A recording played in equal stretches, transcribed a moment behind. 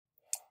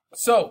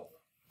So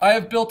I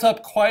have built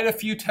up quite a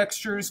few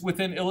textures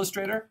within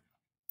Illustrator.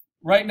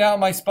 Right now,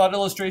 my spot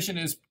illustration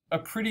is a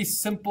pretty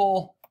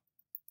simple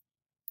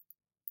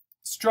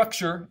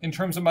structure in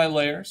terms of my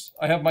layers.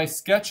 I have my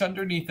sketch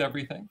underneath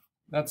everything.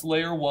 That's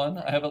layer one.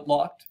 I have it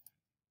locked.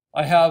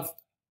 I have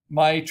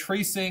my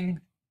tracing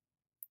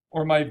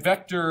or my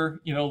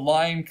vector,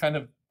 line kind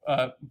of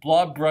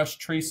blob brush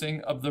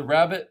tracing of the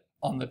rabbit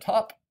on the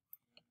top.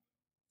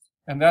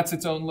 And that's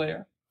its own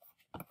layer.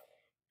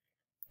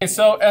 Okay,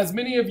 so as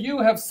many of you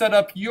have set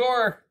up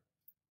your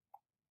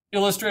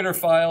Illustrator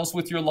files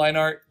with your line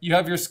art, you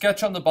have your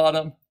sketch on the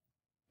bottom,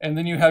 and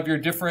then you have your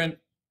different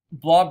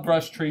blob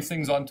brush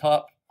tracings on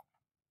top.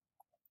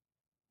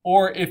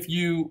 Or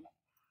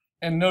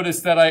and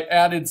notice that I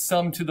added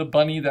some to the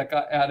bunny that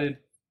got added,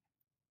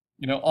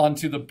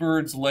 onto the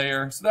bird's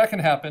layer. So that can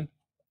happen.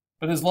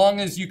 But as long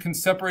as you can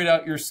separate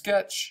out your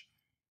sketch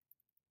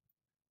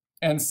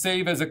and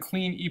save as a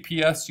clean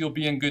EPS, you'll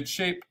be in good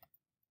shape,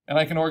 and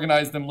I can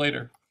organize them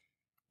later.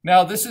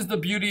 Now, this is the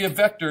beauty of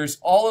vectors.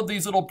 All of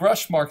these little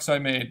brush marks I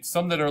made,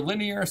 some that are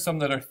linear, some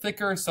that are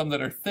thicker, some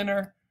that are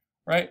thinner,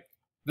 right?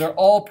 They're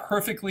all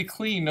perfectly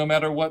clean no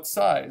matter what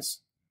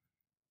size.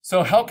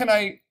 So how can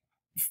I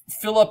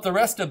fill up the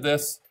rest of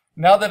this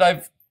now that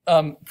I've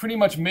pretty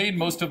much made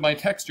most of my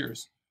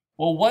textures?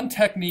 Well, one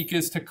technique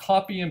is to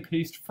copy and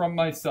paste from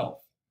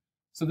myself.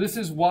 So this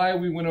is why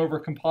we went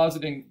over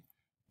compositing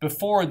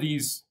before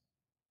these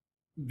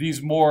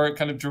more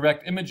kind of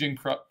direct imaging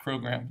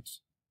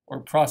programs or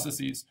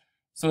processes,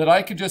 so that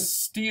I could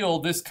just steal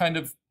this kind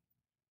of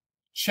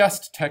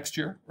chest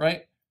texture,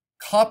 right?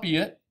 Copy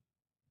it.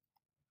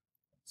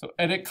 So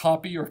edit,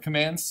 copy, or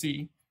Command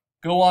C.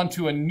 Go on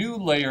to a new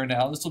layer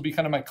now. This will be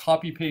kind of my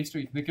copy paste, or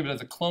you can think of it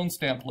as a clone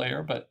stamp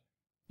layer, but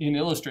in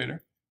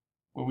Illustrator,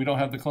 where we don't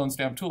have the clone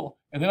stamp tool.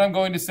 And then I'm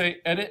going to say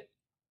edit,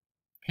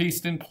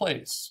 paste in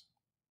place,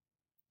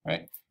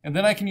 right? And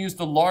then I can use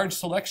the large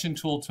selection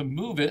tool to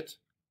move it,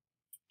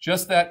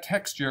 just that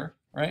texture,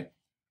 right?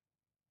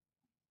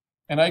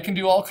 And I can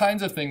do all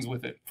kinds of things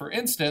with it. For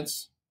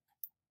instance,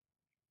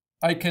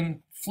 I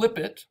can flip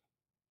it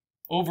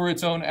over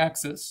its own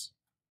axis,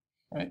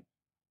 right?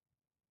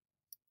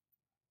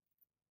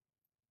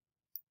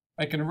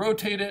 I can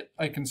rotate it,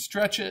 I can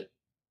stretch it.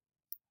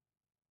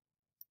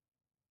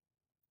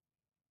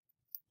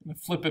 I'm going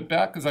to flip it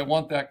back because I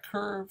want that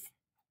curve.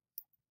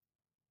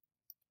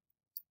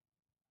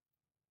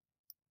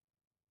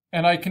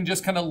 And I can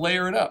just kind of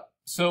layer it up.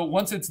 So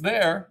once it's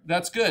there,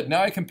 that's good.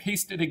 Now I can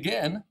paste it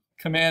again,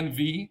 Command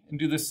V, and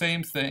do the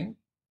same thing.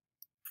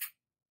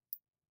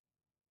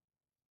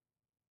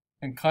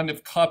 And kind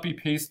of copy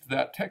paste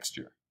that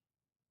texture.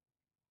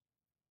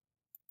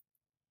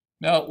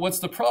 Now, what's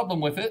the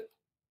problem with it?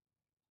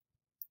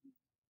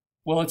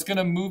 Well, it's going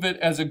to move it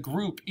as a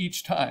group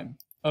each time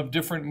of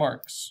different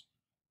marks.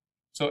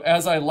 So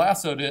as I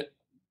lassoed it,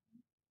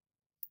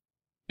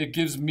 it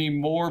gives me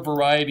more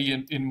variety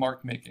in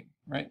mark making,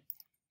 right?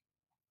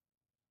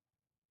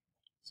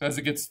 So as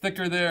it gets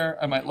thicker there,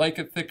 I might like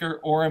it thicker,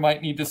 or I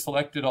might need to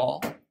select it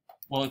all.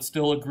 Well, it's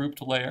still a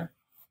grouped layer,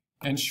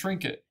 and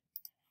shrink it.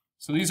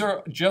 So these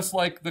are just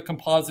like the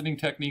compositing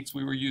techniques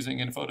we were using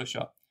in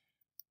Photoshop.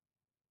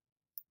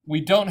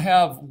 We don't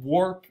have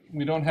warp,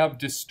 we don't have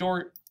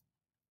distort,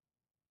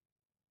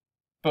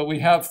 but we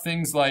have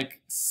things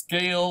like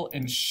scale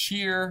and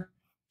shear.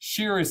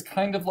 Shear is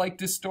kind of like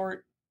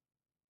distort.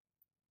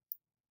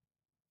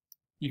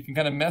 You can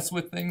kind of mess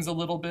with things a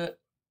little bit,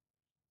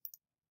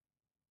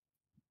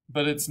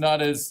 but it's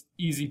not as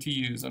easy to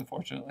use,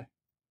 unfortunately.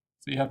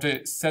 So you have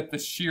to set the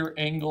shear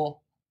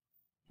angle,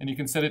 and you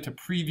can set it to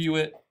preview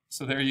it.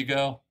 So there you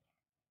go.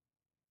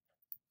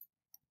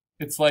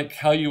 It's like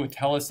how you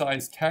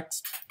italicize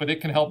text, but it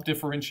can help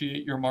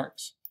differentiate your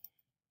marks.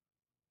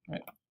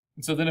 Right?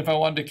 And so then if I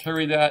wanted to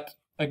carry that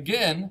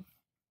again,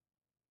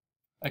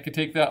 I could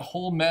take that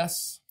whole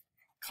mess,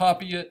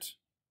 copy it,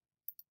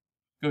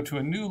 go to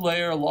a new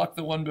layer, lock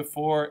the one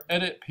before,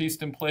 edit,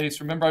 paste in place.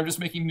 Remember, I'm just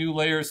making new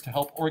layers to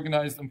help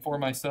organize them for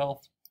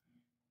myself.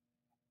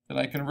 Then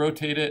I can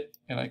rotate it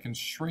and I can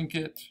shrink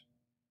it,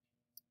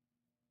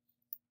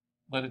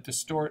 let it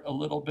distort a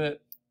little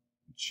bit,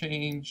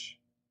 change,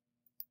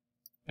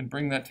 and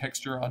bring that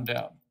texture on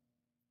down.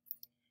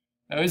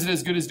 Now, is it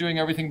as good as doing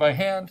everything by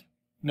hand?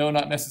 No,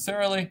 not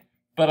necessarily,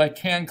 but I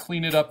can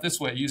clean it up this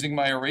way using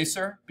my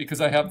eraser because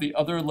I have the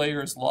other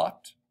layers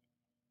locked,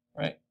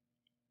 right?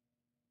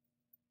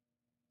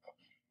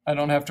 I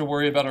don't have to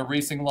worry about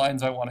erasing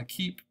lines I want to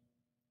keep,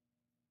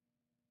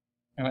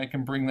 and I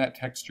can bring that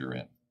texture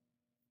in.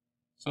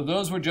 So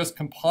those were just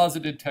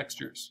composited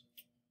textures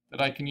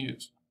that I can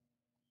use.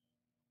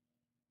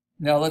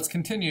 Now let's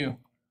continue.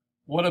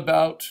 What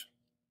about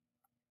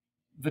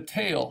the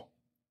tail?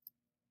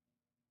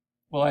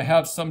 Well, I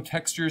have some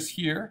textures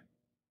here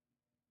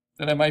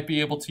that I might be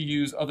able to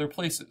use other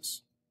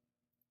places.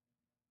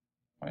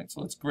 All right,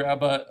 so let's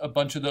grab a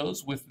bunch of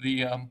those with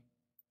the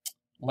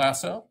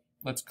lasso.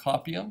 Let's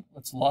copy them.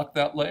 Let's lock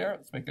that layer.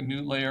 Let's make a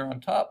new layer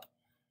on top.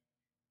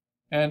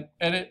 and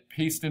edit,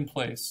 paste in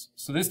place.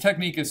 So this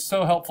technique is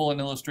so helpful in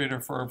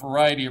Illustrator for a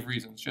variety of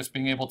reasons, just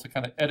being able to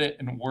kind of edit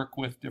and work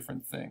with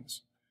different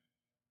things.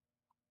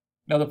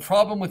 Now the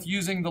problem with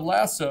using the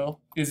lasso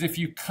is if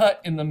you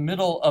cut in the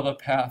middle of a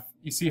path,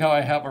 you see how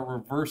I have a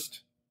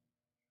reversed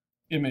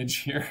image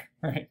here,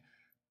 right?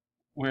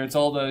 Where it's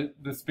all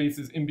the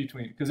spaces in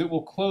between, because it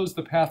will close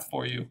the path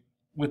for you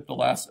with the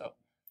lasso.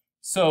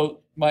 So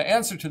my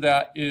answer to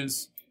that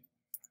is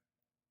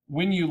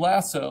when you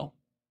lasso,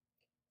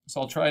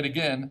 so I'll try it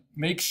again,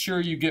 make sure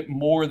you get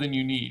more than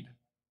you need.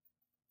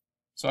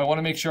 So I want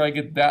to make sure I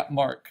get that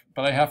mark,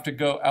 but I have to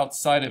go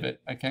outside of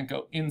it. I can't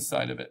go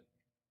inside of it.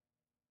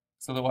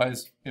 So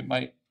otherwise it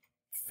might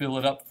fill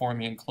it up for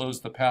me and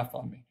close the path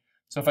on me.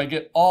 So if I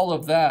get all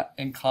of that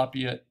and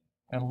copy it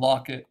and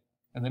lock it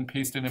and then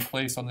paste it in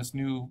place on this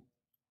new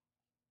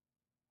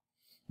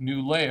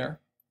layer,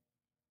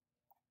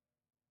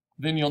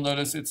 then you'll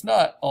notice it's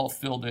not all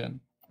filled in,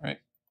 right?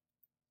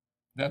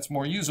 That's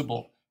more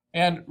usable.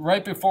 And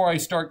right before I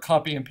start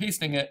copying and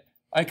pasting it,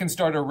 I can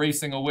start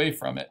erasing away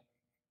from it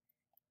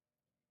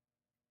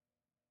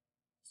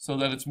so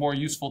that it's more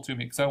useful to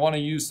me, because I want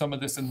to use some of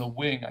this in the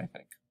wing, I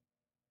think.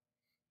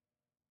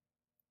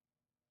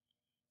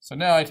 So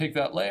now I take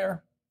that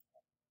layer.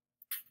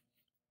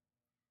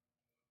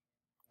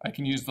 I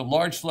can use the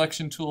large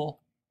selection tool,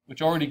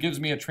 which already gives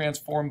me a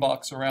transform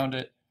box around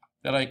it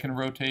that I can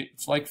rotate.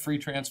 It's like free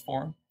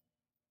transform.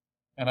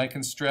 And I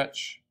can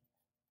stretch.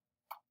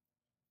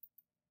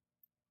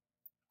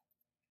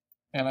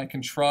 And I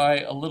can try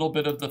a little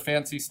bit of the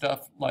fancy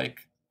stuff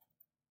like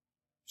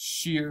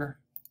shear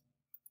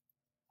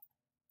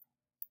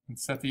and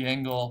set the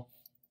angle.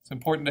 It's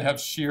important to have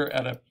shear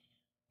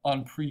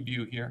on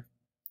preview here,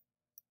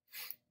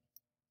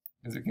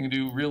 because it can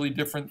do really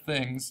different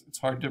things. It's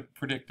hard to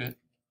predict it.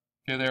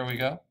 Okay, there we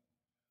go.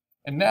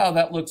 And now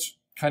that looks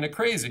kind of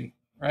crazy,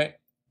 right?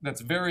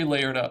 That's very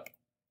layered up,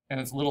 and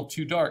it's a little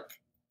too dark.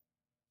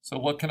 So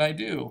what can I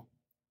do?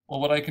 Well,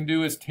 what I can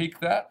do is take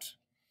that,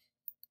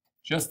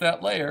 just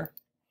that layer,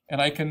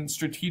 and I can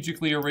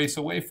strategically erase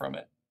away from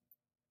it.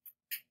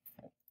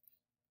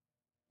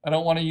 I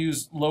don't want to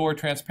use lower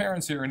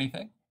transparency or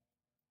anything.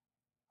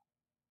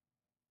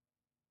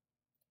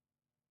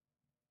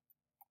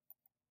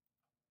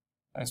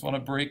 I just want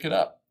to break it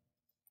up.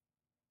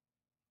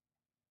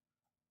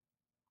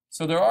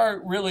 So there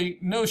are really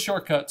no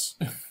shortcuts,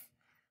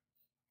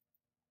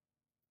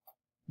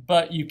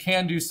 but you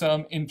can do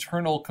some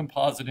internal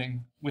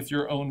compositing with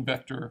your own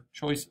vector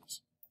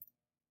choices.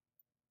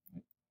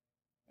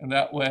 And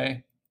that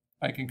way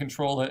I can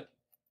control it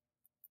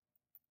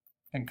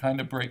and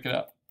kind of break it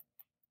up.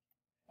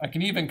 I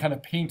can even kind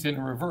of paint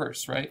in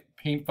reverse, right?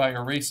 Paint by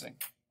erasing.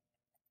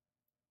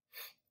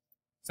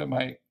 So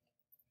my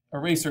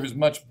eraser is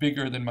much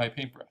bigger than my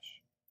paintbrush.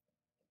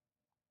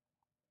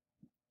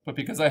 But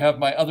because I have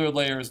my other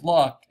layers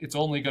locked, it's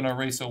only going to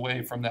erase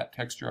away from that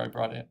texture I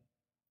brought in.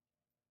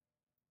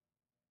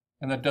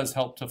 And that does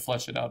help to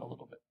flesh it out a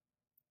little bit.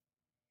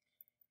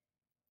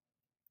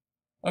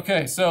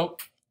 Okay, so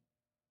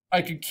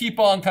I could keep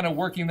on kind of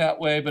working that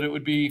way, but it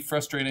would be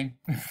frustrating,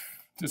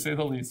 to say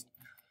the least.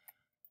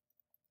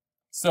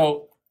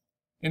 So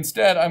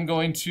instead, I'm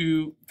going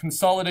to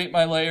consolidate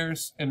my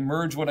layers and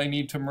merge what I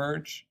need to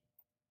merge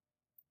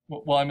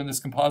while I'm in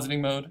this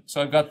compositing mode.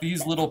 So I've got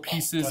these little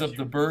pieces of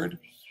the bird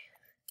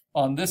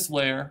on this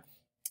layer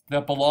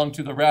that belong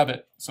to the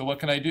rabbit. So what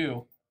can I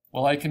do?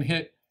 Well, I can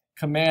hit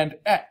Command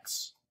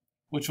X,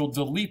 which will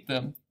delete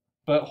them,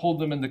 but hold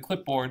them in the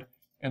clipboard,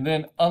 and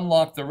then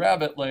unlock the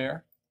rabbit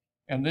layer,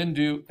 and then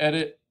do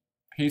Edit,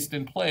 Paste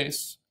in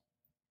Place.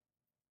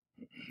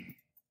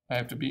 I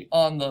have to be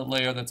on the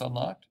layer that's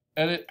unlocked.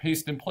 Edit,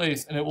 Paste in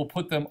Place, and it will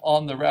put them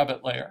on the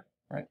rabbit layer,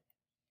 right?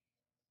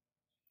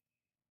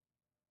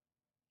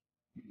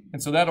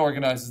 And so that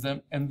organizes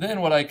them. And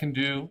then what I can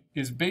do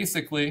is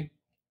basically,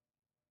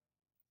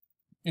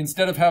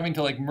 instead of having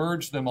to like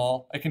merge them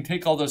all, I can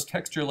take all those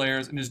texture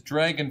layers and just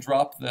drag and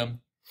drop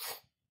them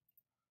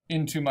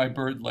into my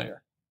bird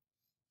layer.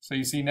 So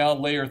you see now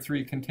layer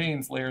 3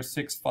 contains layers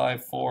 6,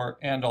 5, 4,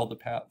 and all the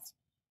paths,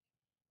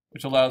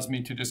 which allows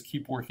me to just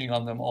keep working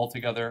on them all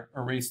together,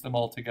 erase them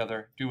all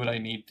together, do what I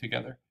need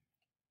together.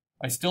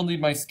 I still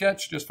need my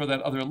sketch just for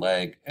that other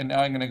leg, and now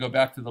I'm going to go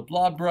back to the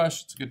blob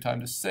brush. It's a good time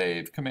to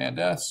save, Command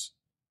S.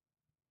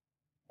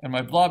 And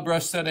my blob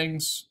brush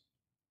settings,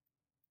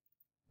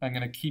 I'm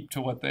going to keep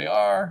to what they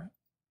are.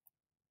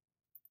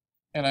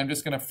 And I'm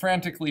just going to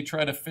frantically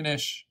try to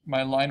finish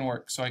my line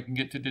work so I can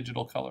get to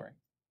digital coloring.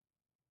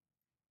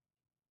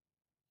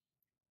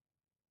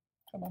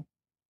 Come on.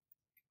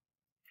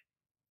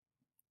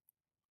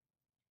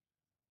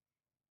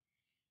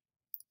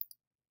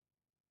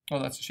 Oh,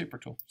 that's a shaper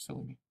tool.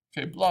 Silly me.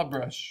 Okay, blob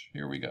brush.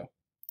 Here we go.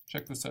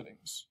 Check the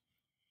settings.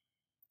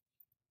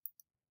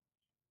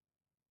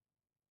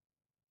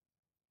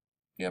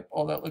 Yep,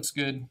 all that looks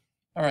good.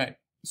 All right,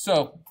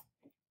 so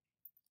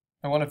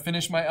I want to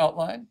finish my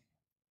outline.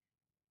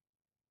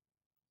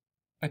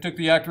 I took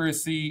the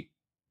accuracy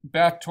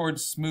back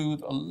towards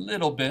smooth a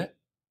little bit.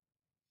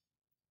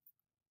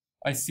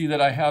 I see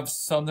that I have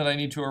some that I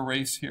need to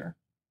erase here.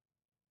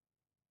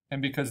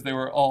 And because they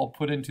were all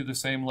put into the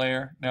same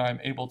layer, now I'm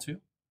able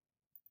to.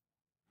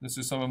 This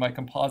is some of my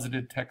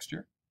composited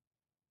texture.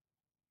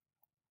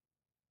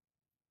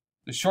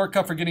 The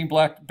shortcut for getting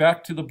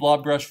back to the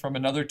blob brush from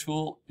another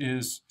tool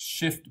is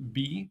Shift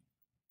B.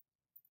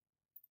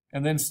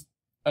 And then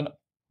a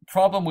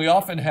problem we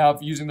often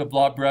have using the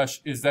blob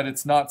brush is that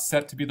it's not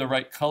set to be the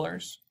right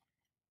colors,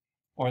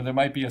 or there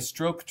might be a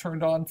stroke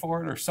turned on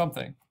for it or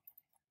something.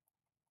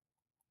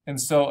 And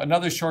so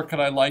another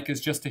shortcut I like is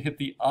just to hit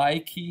the I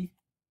key,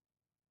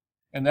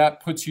 and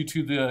that puts you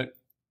to the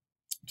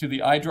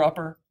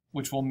eyedropper,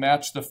 which will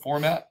match the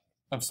format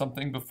of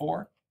something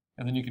before.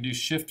 And then you can do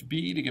Shift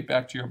B to get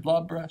back to your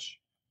blob brush,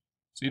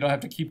 so you don't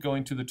have to keep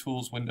going to the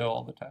tools window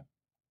all the time.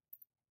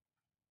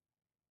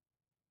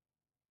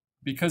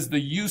 Because the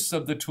use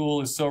of the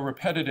tool is so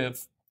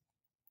repetitive,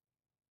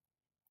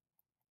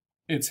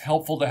 it's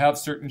helpful to have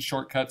certain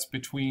shortcuts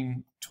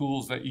between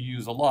tools that you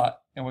use a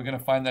lot. And we're going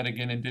to find that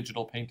again in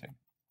digital painting,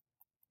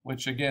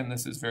 which again,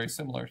 this is very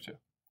similar to,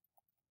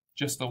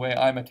 just the way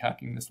I'm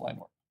attacking this line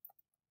work.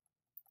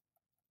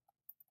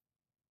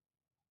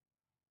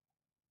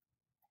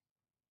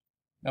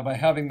 Now by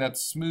having that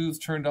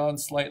smooth turned on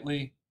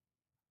slightly,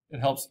 it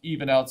helps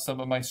even out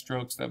some of my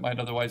strokes that might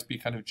otherwise be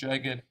kind of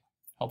jagged,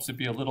 helps it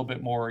be a little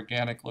bit more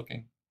organic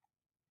looking.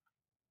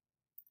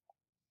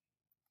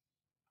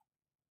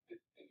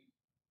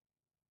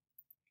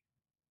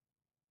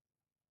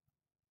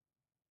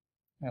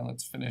 Now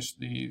let's finish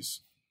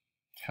these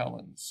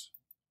talons.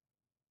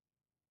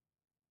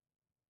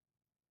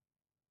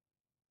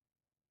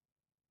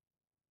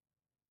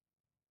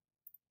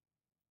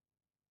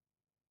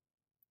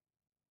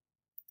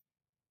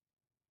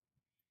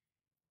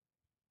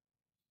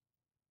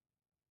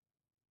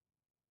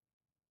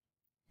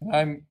 And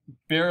I'm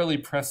barely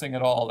pressing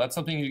at all. That's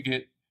something you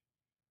get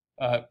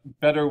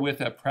better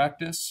with at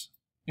practice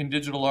in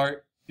digital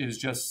art, is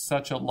just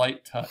such a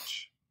light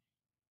touch.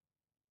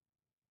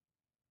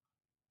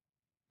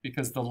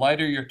 Because the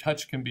lighter your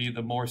touch can be,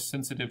 the more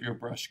sensitive your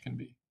brush can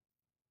be.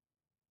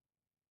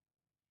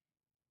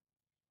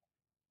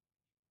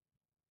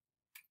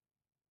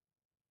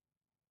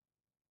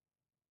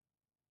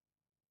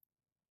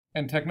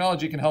 And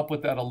technology can help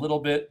with that a little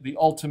bit. The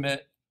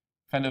ultimate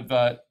kind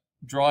of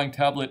drawing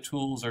tablet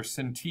tools are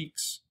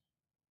Cintiqs,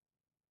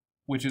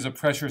 which is a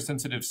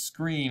pressure-sensitive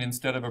screen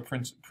instead of a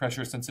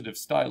pressure-sensitive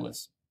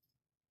stylus.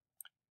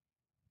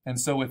 And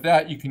so with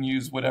that, you can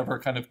use whatever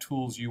kind of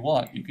tools you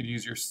want. You could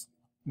use your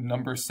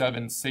number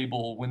 7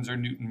 Sable Winsor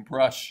Newton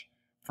brush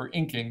for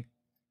inking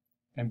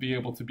and be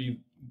able to be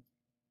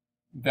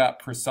that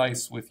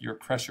precise with your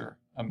pressure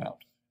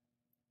amount.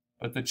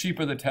 But the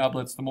cheaper the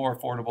tablets, the more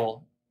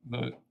affordable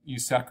you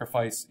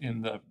sacrifice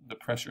in the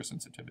pressure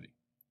sensitivity.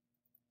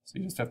 So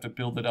you just have to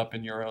build it up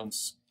in your own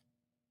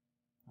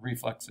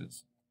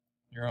reflexes,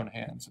 your own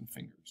hands and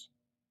fingers.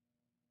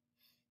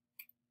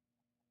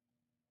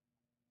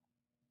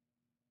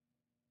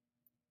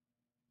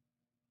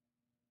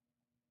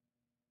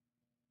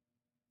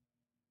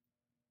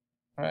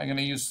 All right, I'm going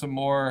to use some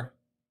more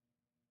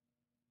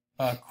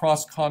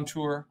cross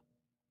contour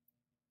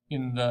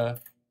in the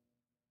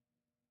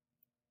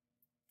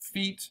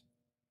feet,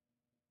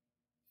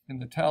 in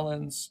the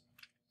talons,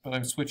 but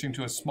I'm switching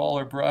to a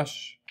smaller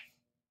brush.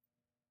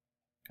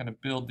 Kind of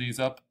build these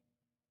up,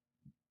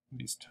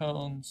 these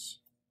tones.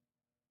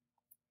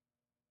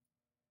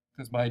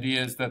 Because my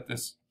idea is that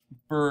this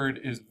bird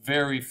is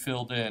very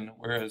filled in,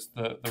 whereas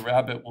the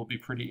rabbit will be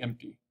pretty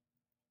empty.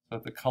 So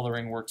that the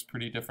coloring works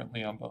pretty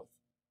differently on both.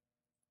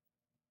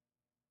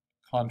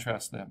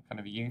 Contrast them, kind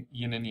of yin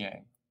and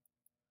yang.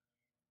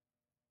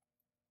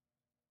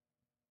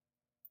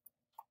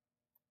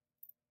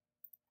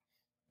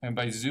 And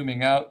by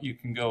zooming out, you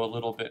can go a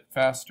little bit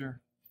faster.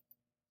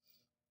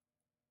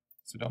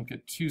 So don't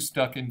get too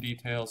stuck in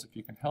details if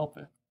you can help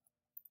it.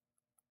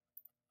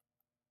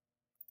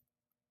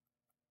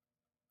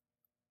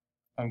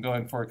 I'm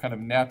going for a kind of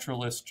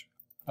naturalist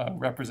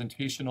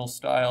representational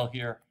style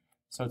here.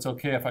 So it's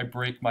okay if I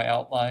break my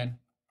outline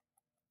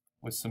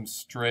with some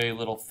stray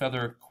little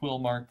feather quill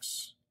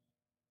marks.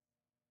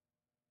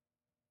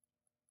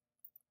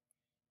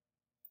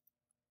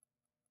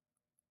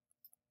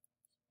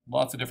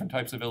 Lots of different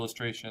types of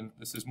illustration.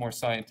 This is more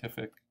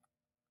scientific,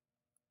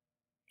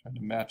 trying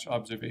to match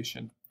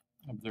observation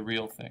of the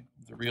real thing,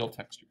 the real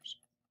textures.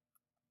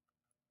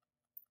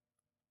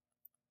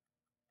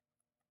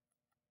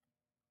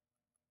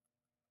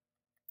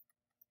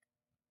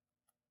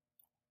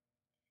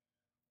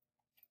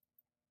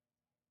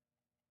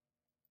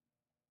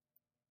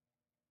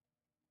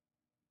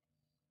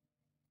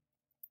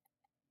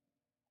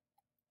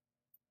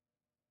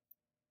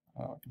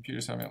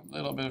 Computer's having a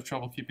little bit of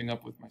trouble keeping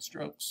up with my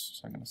strokes,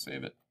 so I'm going to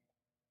save it.